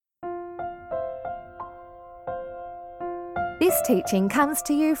This teaching comes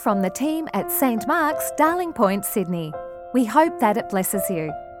to you from the team at St Mark's, Darling Point, Sydney. We hope that it blesses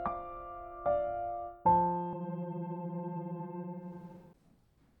you.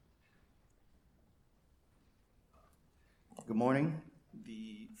 Good morning.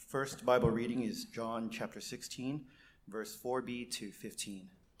 The first Bible reading is John chapter 16, verse 4b to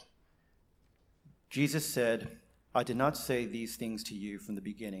 15. Jesus said, "I did not say these things to you from the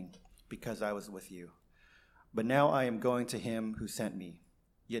beginning, because I was with you. But now I am going to him who sent me.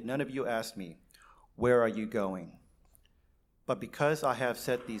 Yet none of you asked me, 'Where are you going?' But because I have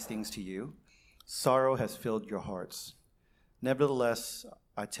said these things to you, sorrow has filled your hearts. Nevertheless,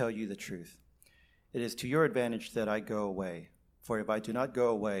 I tell you the truth. It is to your advantage that I go away. For if I do not go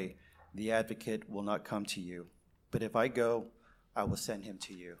away, the advocate will not come to you. But if I go, I will send him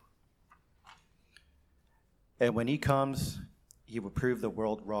to you. And when he comes, he will prove the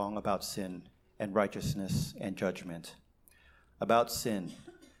world wrong about sin and righteousness and judgment. About sin,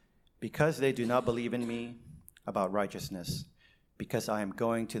 because they do not believe in me. About righteousness, because I am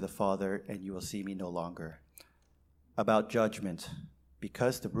going to the Father and you will see me no longer. About judgment,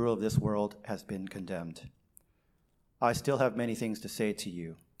 because the rule of this world has been condemned. I still have many things to say to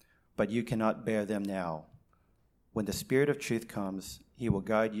you, but you cannot bear them now. When the Spirit of truth comes, he will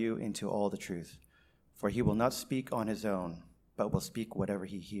guide you into all the truth. For he will not speak on his own, but will speak whatever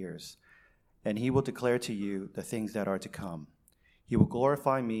he hears. And he will declare to you the things that are to come. He will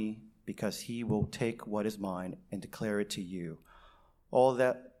glorify me, because he will take what is mine and declare it to you. All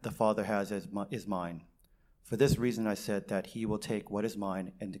that the Father has is mine. For this reason I said that he will take what is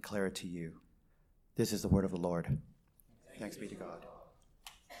mine and declare it to you." This is the word of the Lord. Thanks be to God.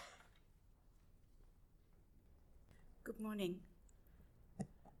 Good morning.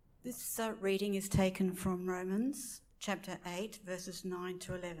 This reading is taken from Romans chapter 8, verses 9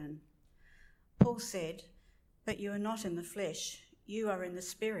 to 11. Paul said, "But you are not in the flesh, you are in the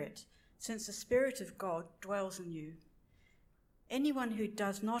Spirit, since the Spirit of God dwells in you. Anyone who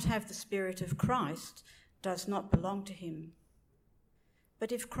does not have the Spirit of Christ does not belong to him.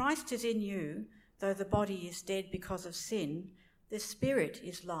 But if Christ is in you, though the body is dead because of sin, the Spirit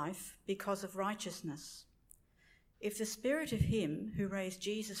is life because of righteousness. If the Spirit of him who raised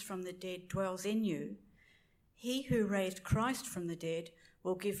Jesus from the dead dwells in you, he who raised Christ from the dead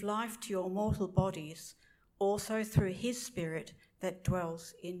will give life to your mortal bodies, also through his Spirit that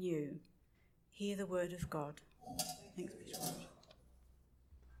dwells in you." Hear the word of God. Thanks be to God.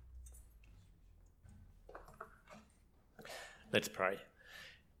 Let's pray.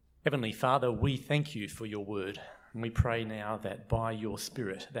 Heavenly Father, we thank you for your word. And we pray now that by your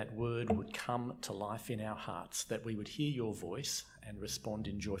Spirit, that word would come to life in our hearts, that we would hear your voice and respond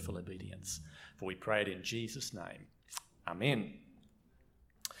in joyful obedience. For we pray it in Jesus' name. Amen.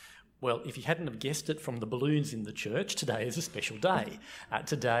 Well, if you hadn't have guessed it from the balloons in the church, today is a special day.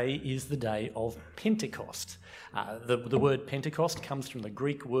 Today is the day of Pentecost. The word Pentecost comes from the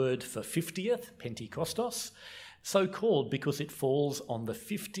Greek word for 50th, Pentekostos, so called because it falls on the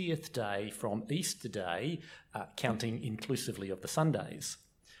 50th day from Easter Day, counting inclusively of the Sundays.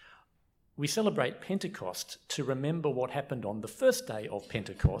 We celebrate Pentecost to remember what happened on the first day of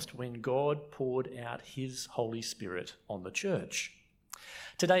Pentecost when God poured out his Holy Spirit on the church.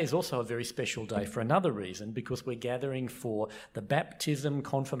 Today is also a very special day for another reason, because we're gathering for the baptism,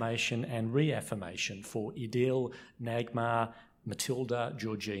 confirmation and reaffirmation for Idil, Nagmar, Matilda,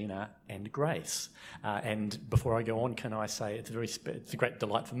 Georgina and Grace. And before I go on, can I say it's a great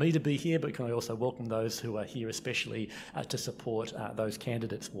delight for me to be here, but can I also welcome those who are here especially to support those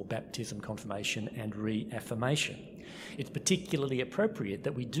candidates for baptism, confirmation and reaffirmation. It's particularly appropriate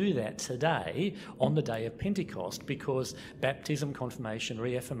that we do that today on the day of Pentecost, because baptism, confirmation,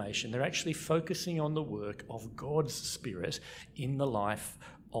 reaffirmation, they're actually focusing on the work of God's Spirit in the life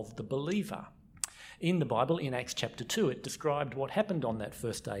of the believer. In the Bible, in Acts chapter 2, it described what happened on that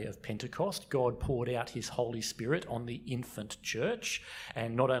first day of Pentecost. God poured out his Holy Spirit on the infant church.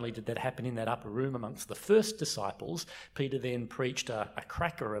 And not only did that happen in that upper room amongst the first disciples, Peter then preached a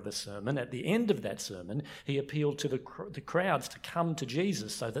cracker of a sermon. At the end of that sermon, he appealed to the crowds to come to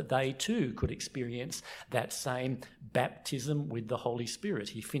Jesus so that they too could experience that same baptism with the Holy Spirit.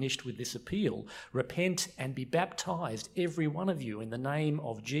 He finished with this appeal: "Repent and be baptized, every one of you, in the name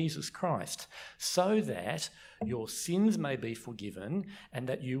of Jesus Christ, so that your sins may be forgiven and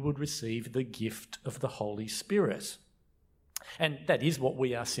that you would receive the gift of the Holy Spirit." And that is what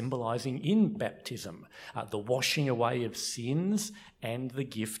we are symbolising in baptism, the washing away of sins and the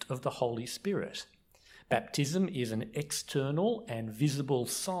gift of the Holy Spirit. Baptism is an external and visible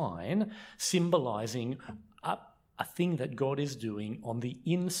sign symbolising a thing that God is doing on the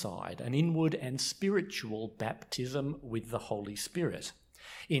inside, an inward and spiritual baptism with the Holy Spirit.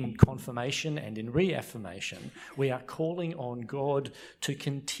 In confirmation and in reaffirmation, we are calling on God to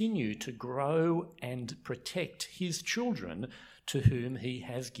continue to grow and protect his children to whom he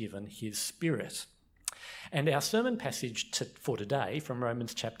has given his Spirit. And our sermon passage for today from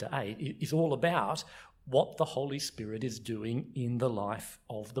Romans chapter 8 is all about what the Holy Spirit is doing in the life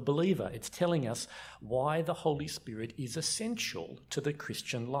of the believer. It's telling us why the Holy Spirit is essential to the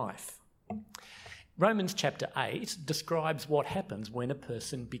Christian life. Romans chapter 8 describes what happens when a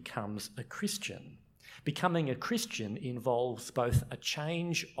person becomes a Christian. Becoming a Christian involves both a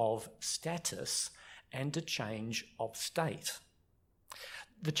change of status and a change of state.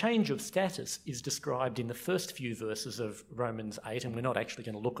 The change of status is described in the first few verses of Romans 8, and we're not actually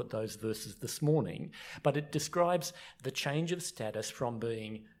going to look at those verses this morning, but it describes the change of status from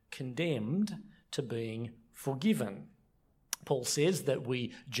being condemned to being forgiven. Paul says that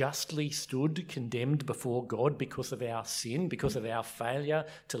we justly stood condemned before God because of our sin, because of our failure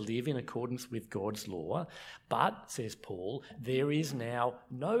to live in accordance with God's law. But, says Paul, there is now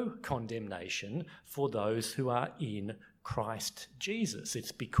no condemnation for those who are in Christ Jesus.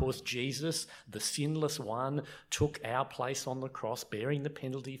 It's because Jesus, the sinless one, took our place on the cross, bearing the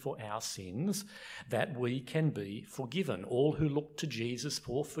penalty for our sins, that we can be forgiven. All who look to Jesus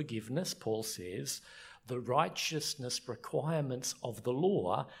for forgiveness, Paul says, the righteousness requirements of the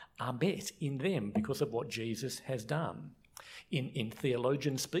law are met in them because of what Jesus has done. In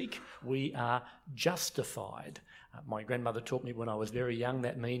theologian speak, we are justified. My grandmother taught me when I was very young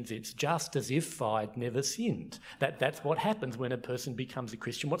that means it's just as if I'd never sinned. That's what happens when a person becomes a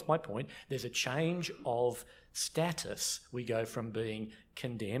Christian. What's my point? There's a change of status. We go from being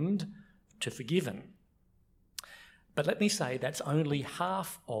condemned to forgiven. But let me say that's only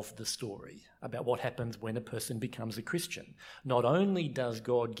half of the story about what happens when a person becomes a Christian. Not only does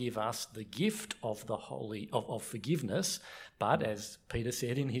God give us the gift of the of forgiveness, but as Peter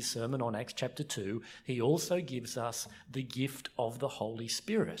said in his sermon on Acts chapter 2, he also gives us the gift of the Holy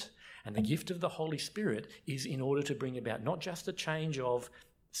Spirit. And the gift of the Holy Spirit is in order to bring about not just a change of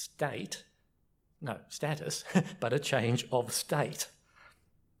status, but a change of state.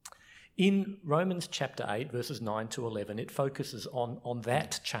 In Romans chapter 8, verses 9 to 11, it focuses on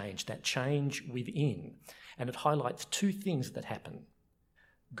that change within, and it highlights two things that happen.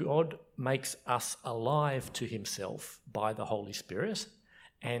 God makes us alive to himself by the Holy Spirit,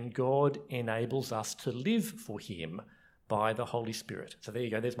 and God enables us to live for him by the Holy Spirit. So there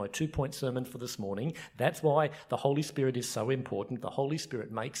you go, there's my 2-point sermon for this morning. That's why the Holy Spirit is so important. The Holy Spirit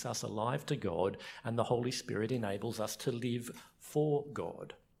makes us alive to God, and the Holy Spirit enables us to live for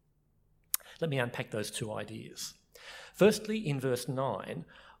God. Let me unpack those two ideas. Firstly, in verse 9,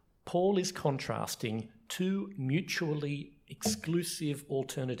 Paul is contrasting two mutually exclusive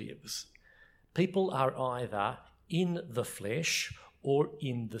alternatives. People are either in the flesh or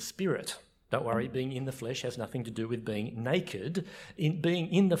in the spirit. Don't worry, being in the flesh has nothing to do with being naked.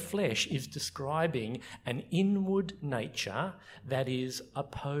 Being in the flesh is describing an inward nature that is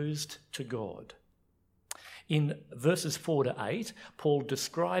opposed to God. In verses 4 to 8, Paul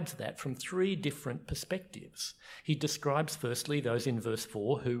describes that from three different perspectives. He describes firstly those in verse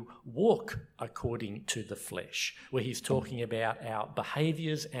 4 who walk according to the flesh, where he's talking about our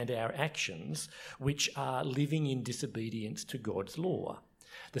behaviours and our actions which are living in disobedience to God's law.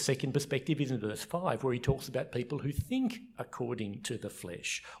 The second perspective is in verse 5, where he talks about people who think according to the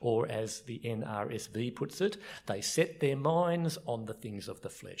flesh, or as the NRSV puts it, they set their minds on the things of the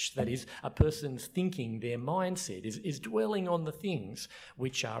flesh. That is, a person's thinking, their mindset is dwelling on the things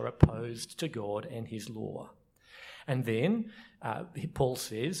which are opposed to God and his law. And then Paul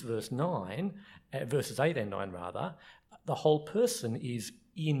says, verses 8 and 9 rather, the whole person is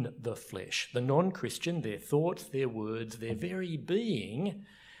in the flesh. The non-Christian, their thoughts, their words, their very being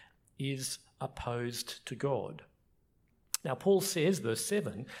is opposed to God. Now, Paul says, verse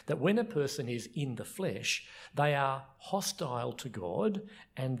 7, that when a person is in the flesh, they are hostile to God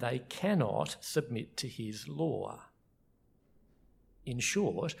and they cannot submit to his law. In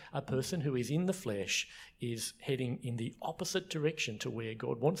short, a person who is in the flesh is heading in the opposite direction to where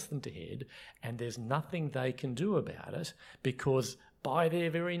God wants them to head, and there's nothing they can do about it because by their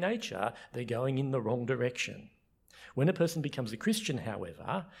very nature, they're going in the wrong direction. When a person becomes a Christian,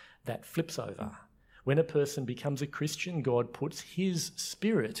 however, that flips over. When a person becomes a Christian, God puts his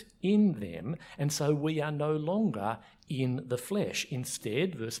Spirit in them, and so we are no longer in the flesh.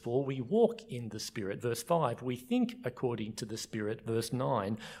 Instead, verse 4, we walk in the Spirit. Verse 5, we think according to the Spirit. Verse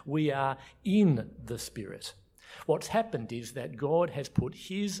 9, we are in the Spirit. What's happened is that God has put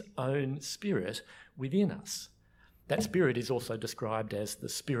his own Spirit within us. That Spirit is also described as the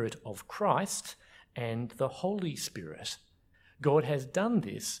Spirit of Christ and the Holy Spirit. God has done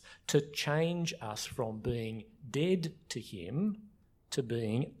this to change us from being dead to him to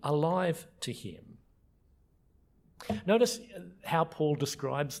being alive to him. Notice how Paul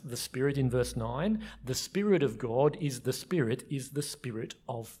describes the Spirit in verse 9. The Spirit of God is the Spirit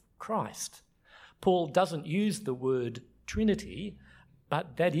of Christ. Paul doesn't use the word Trinity,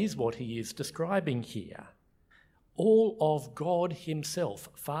 but that is what he is describing here. All of God himself,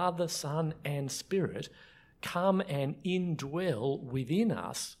 Father, Son and Spirit, come and indwell within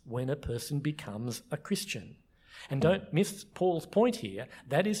us when a person becomes a Christian. And don't miss Paul's point here,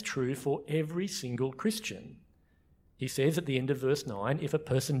 that is true for every single Christian. He says at the end of verse 9, if a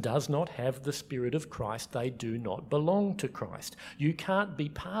person does not have the Spirit of Christ, they do not belong to Christ. You can't be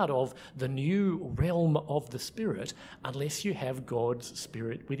part of the new realm of the Spirit unless you have God's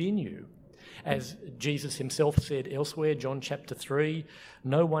Spirit within you. As Jesus himself said elsewhere, John chapter 3,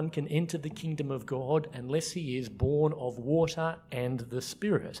 no one can enter the kingdom of God unless he is born of water and the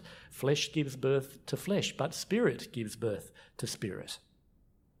Spirit. Flesh gives birth to flesh, but Spirit gives birth to spirit.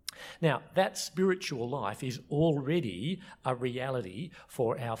 Now, that spiritual life is already a reality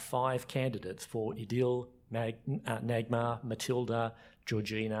for our 5 candidates, for Idil, Nagmar, Matilda,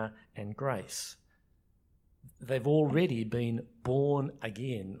 Georgina and Grace. They've already been born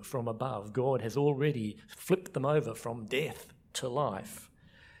again from above. God has already flipped them over from death to life.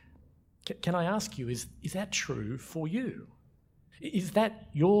 Can I ask you, is that true for you? Is that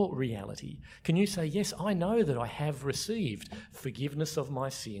your reality? Can you say, yes, I know that I have received forgiveness of my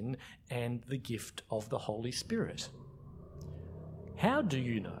sin and the gift of the Holy Spirit? How do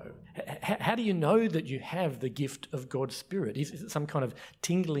you know? How do you know that you have the gift of God's Spirit? Is it some kind of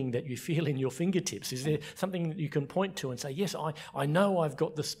tingling that you feel in your fingertips? Is there something that you can point to and say, yes, I know I've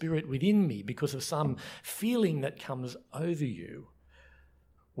got the Spirit within me because of some feeling that comes over you?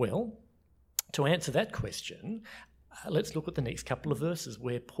 Well, to answer that question, let's look at the next couple of verses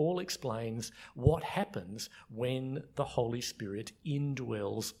where Paul explains what happens when the Holy Spirit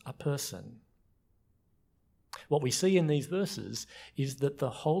indwells a person. What we see in these verses is that the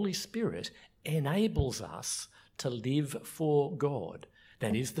Holy Spirit enables us to live for God.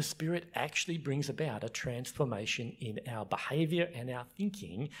 That is, the Spirit actually brings about a transformation in our behaviour and our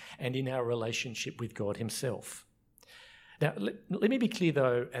thinking and in our relationship with God himself. Now, let me be clear,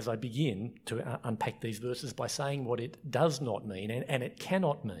 though, as I begin to unpack these verses by saying what it does not mean and it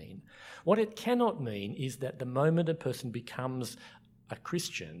cannot mean. What it cannot mean is that the moment a person becomes a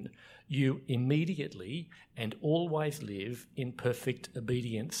Christian, you immediately and always live in perfect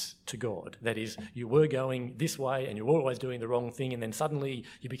obedience to God. That is, you were going this way and you're always doing the wrong thing, and then suddenly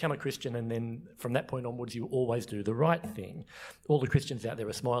you become a Christian, and then from that point onwards you always do the right thing. All the Christians out there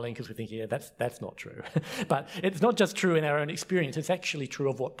are smiling because we think, yeah, that's not true. But it's not just true in our own experience, it's actually true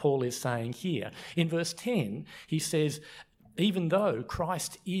of what Paul is saying here. In verse 10, he says, even though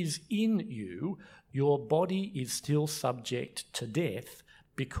Christ is in you, your body is still subject to death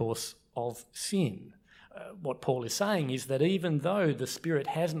because of sin. What Paul is saying is that even though the Spirit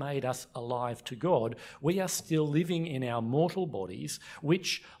has made us alive to God, we are still living in our mortal bodies,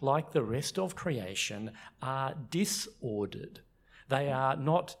 which, like the rest of creation, are disordered. They are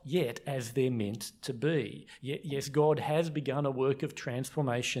not yet as they're meant to be. Yes, God has begun a work of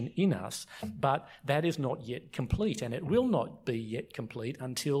transformation in us, but that is not yet complete, and it will not be yet complete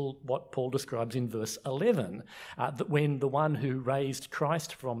until what Paul describes in verse 11, that when the one who raised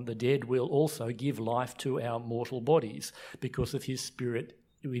Christ from the dead will also give life to our mortal bodies because of his Spirit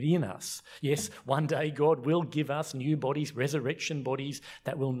within us. Yes, one day God will give us new bodies, resurrection bodies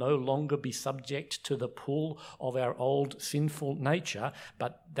that will no longer be subject to the pull of our old sinful nature,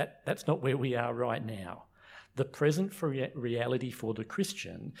 but that's not where we are right now. The present reality for the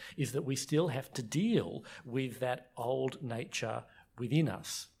Christian is that we still have to deal with that old nature within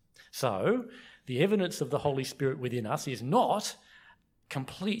us. So, the evidence of the Holy Spirit within us is not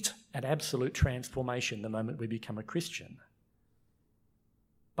complete and absolute transformation the moment we become a Christian.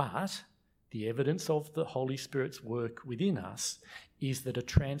 But the evidence of the Holy Spirit's work within us is that a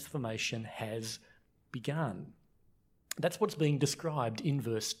transformation has begun. That's what's being described in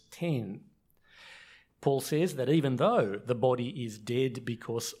verse 10. Paul says that even though the body is dead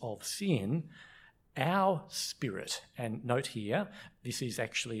because of sin, our spirit, and note here, this is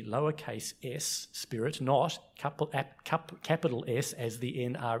actually lowercase s, spirit, not capital S as the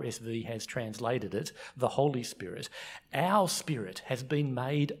NRSV has translated it, the Holy Spirit. Our spirit has been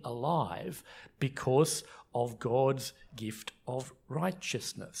made alive because of God's gift of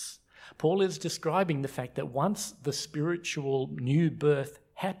righteousness. Paul is describing the fact that once the spiritual new birth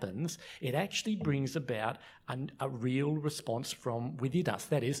happens, it actually brings about a real response from within us.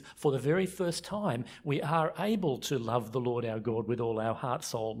 That is, for the very first time, we are able to love the Lord our God with all our heart,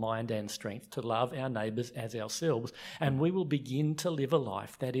 soul, mind and strength, to love our neighbours as ourselves, and we will begin to live a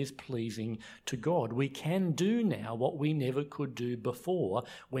life that is pleasing to God. We can do now what we never could do before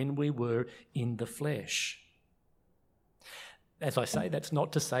when we were in the flesh. As I say, that's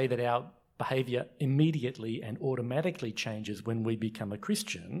not to say that our behaviour immediately and automatically changes when we become a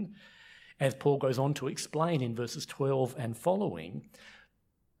Christian. As Paul goes on to explain in verses 12 and following,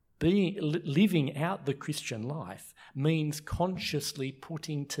 living out the Christian life means consciously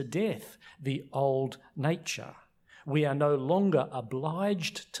putting to death the old nature. We are no longer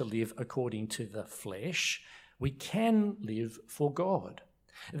obliged to live according to the flesh. We can live for God.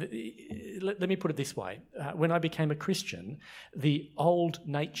 Let me put it this way. When I became a Christian, the old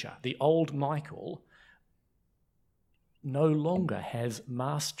nature, the old Michael, no longer has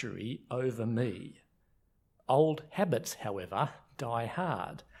mastery over me. Old habits, however, die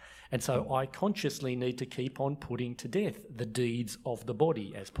hard. And so I consciously need to keep on putting to death the deeds of the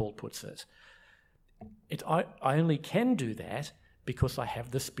body, as Paul puts it. I only can do that because I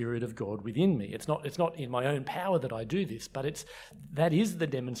have the Spirit of God within me. It's not in my own power that I do this, but that is the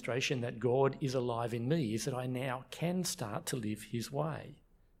demonstration that God is alive in me, is that I now can start to live his way.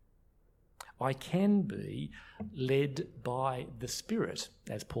 I can be led by the Spirit,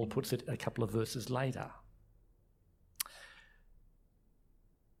 as Paul puts it a couple of verses later.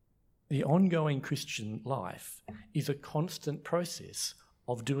 The ongoing Christian life is a constant process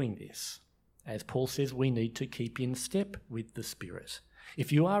of doing this. As Paul says, we need to keep in step with the Spirit.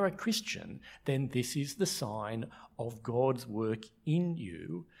 If you are a Christian, then this is the sign of God's work in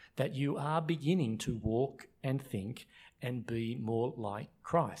you, that you are beginning to walk and think and be more like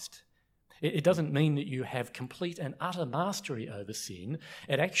Christ. It doesn't mean that you have complete and utter mastery over sin.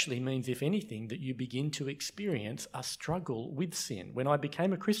 It actually means, if anything, that you begin to experience a struggle with sin. When I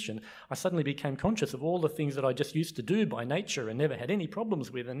became a Christian, I suddenly became conscious of all the things that I just used to do by nature and never had any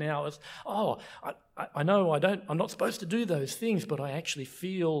problems with. And now it's, I know I'm not supposed to do those things, but I actually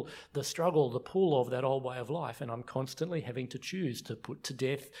feel the struggle, the pull of that old way of life. And I'm constantly having to choose to put to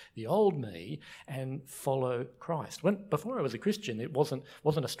death the old me and follow Christ. Before I was a Christian, it wasn't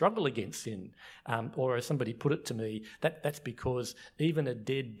a struggle against sin. Or as somebody put it to me, that's because even a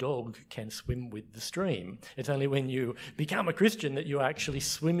dead dog can swim with the stream. It's only when you become a Christian that you're actually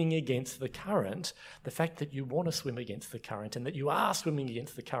swimming against the current. The fact that you want to swim against the current and that you are swimming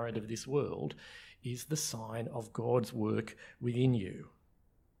against the current of this world is the sign of God's work within you.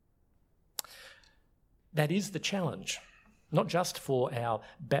 That is the challenge. Not just for our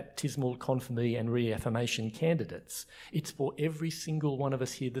baptismal, confirmation and reaffirmation candidates. It's for every single one of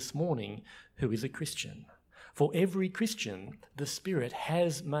us here this morning who is a Christian. For every Christian, the Spirit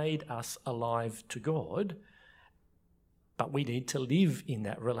has made us alive to God, but we need to live in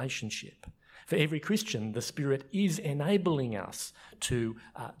that relationship. For every Christian, the Spirit is enabling us to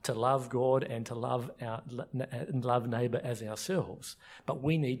love God and to love neighbour as ourselves, but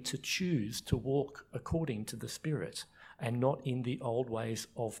we need to choose to walk according to the Spirit and not in the old ways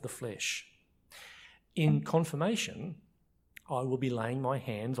of the flesh. In confirmation, I will be laying my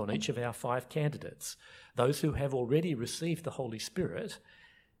hands on each of our 5 candidates, those who have already received the Holy Spirit,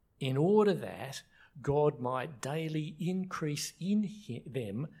 in order that God might daily increase in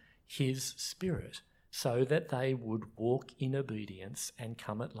them his Spirit, so that they would walk in obedience and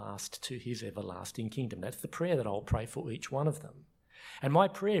come at last to his everlasting kingdom. That's the prayer that I'll pray for each one of them. And my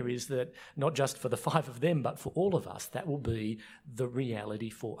prayer is that not just for the 5 of them, but for all of us, that will be the reality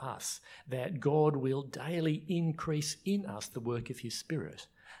for us, that God will daily increase in us the work of his Spirit,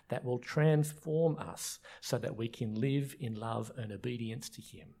 that will transform us so that we can live in love and obedience to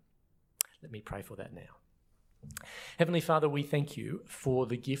him. Let me pray for that now. Heavenly Father, we thank you for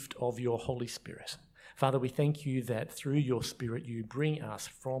the gift of your Holy Spirit. Father, we thank you that through your Spirit you bring us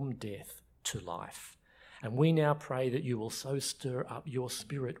from death to life. And we now pray that you will so stir up your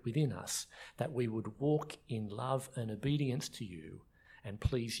Spirit within us that we would walk in love and obedience to you and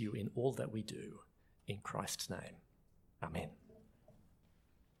please you in all that we do. In Christ's name. Amen.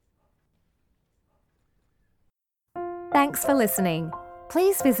 Thanks for listening.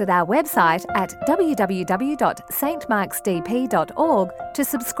 Please visit our website at www.stmarksdp.org to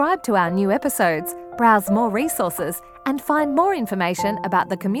subscribe to our new episodes, browse more resources, and find more information about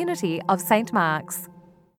the community of St. Mark's.